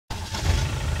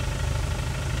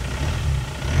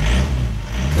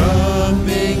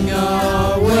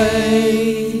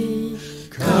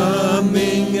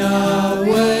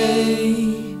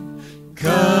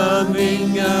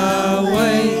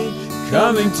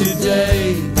coming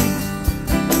today.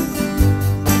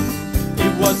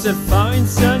 It was a fine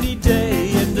sunny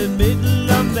day in the middle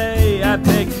of May. I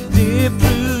begged, dear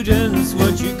Prudence,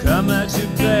 would you come out to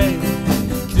play?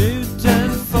 Knut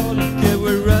and Folke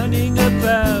were running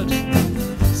about.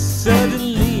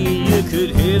 Suddenly you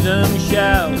could hear them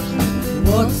shout,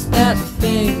 "What's that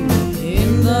thing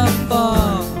in the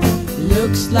bar?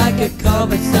 Looks like a car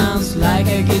but sounds like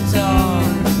a guitar."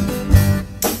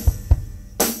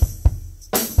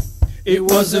 It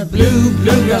was a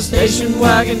bluegrass station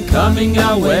wagon coming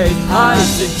our way. I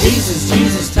said, Jesus,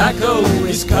 Jesus, Taco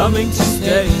is coming to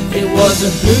stay. It was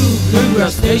a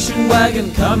bluegrass station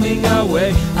wagon coming our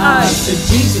way. I said,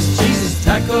 Jesus, Jesus,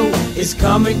 Taco is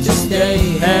coming to stay.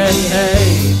 Hey,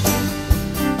 hey.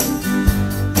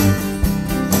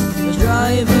 The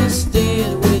driver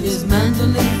steered with his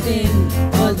mandolin thin,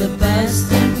 while the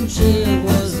passenger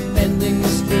was bending the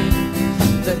string.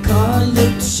 The car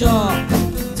looked sharp,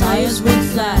 tires went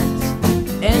flat,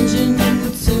 engine in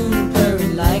tune,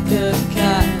 purring like a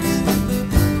cat.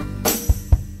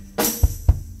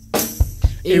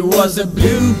 It was a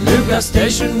bluegrass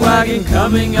station wagon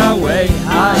coming our way.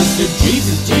 I said,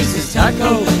 Jesus, Jesus,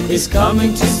 Taco is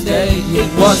coming to stay. It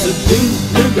was a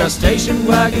bluegrass station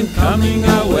wagon coming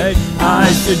our way.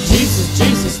 I said, Jesus,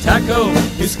 Jesus, Taco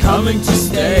is coming to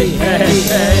stay. Hey,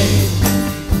 hey.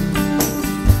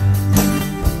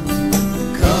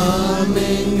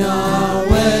 Coming our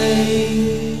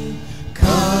way,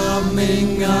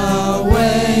 coming our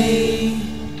way,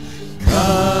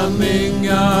 coming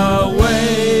our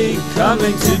way,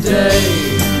 coming today.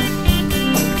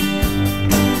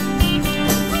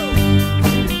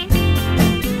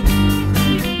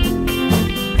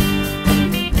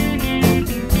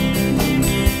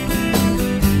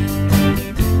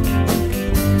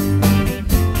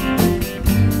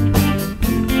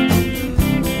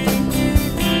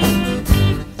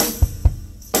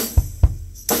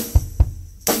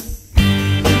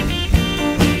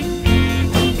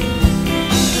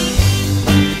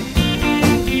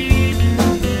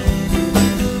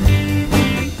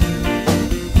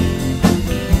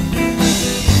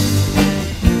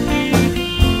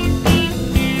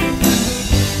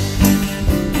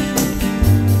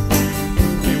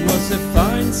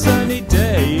 Sunny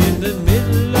day in the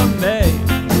middle of May.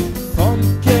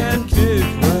 Folke and Knut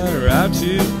were out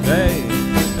to play.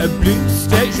 A blue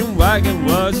station wagon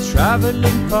was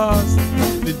traveling past.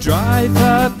 The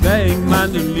driver playing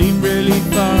mandolin really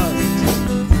fast.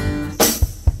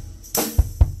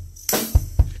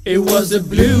 It was a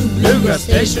bluegrass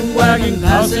station wagon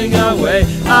passing our way.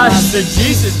 I said,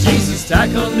 Jesus, Jesus,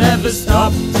 Taco never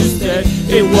stopped to stay.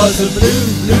 It was a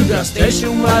bluegrass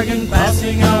station wagon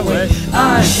passing our way.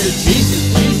 I said, Jesus,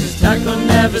 Jesus, Taco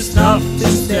never stopped to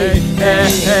stay.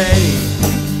 Hey, hey.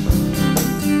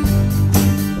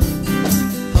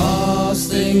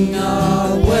 Passing our